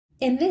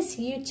In this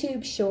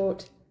YouTube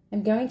short,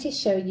 I'm going to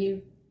show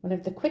you one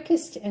of the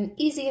quickest and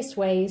easiest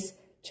ways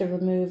to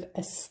remove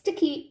a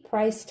sticky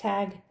price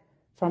tag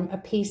from a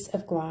piece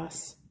of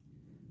glass.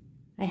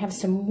 I have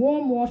some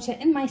warm water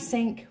in my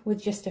sink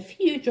with just a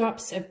few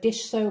drops of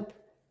dish soap.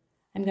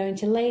 I'm going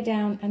to lay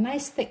down a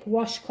nice thick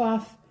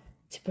washcloth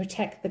to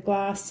protect the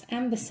glass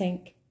and the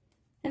sink.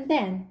 And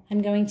then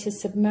I'm going to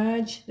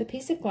submerge the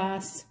piece of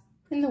glass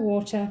in the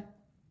water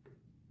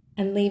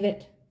and leave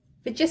it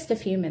for just a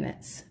few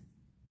minutes.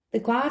 The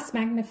glass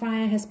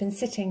magnifier has been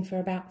sitting for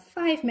about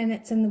 5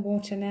 minutes in the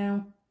water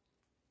now.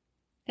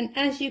 And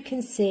as you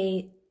can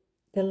see,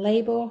 the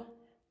label,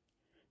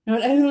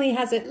 not only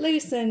has it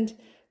loosened,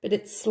 but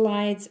it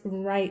slides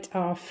right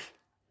off.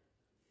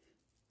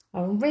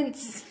 I'll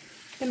rinse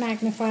the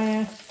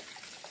magnifier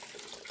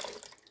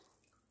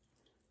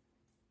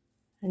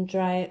and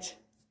dry it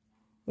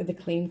with a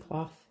clean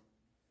cloth.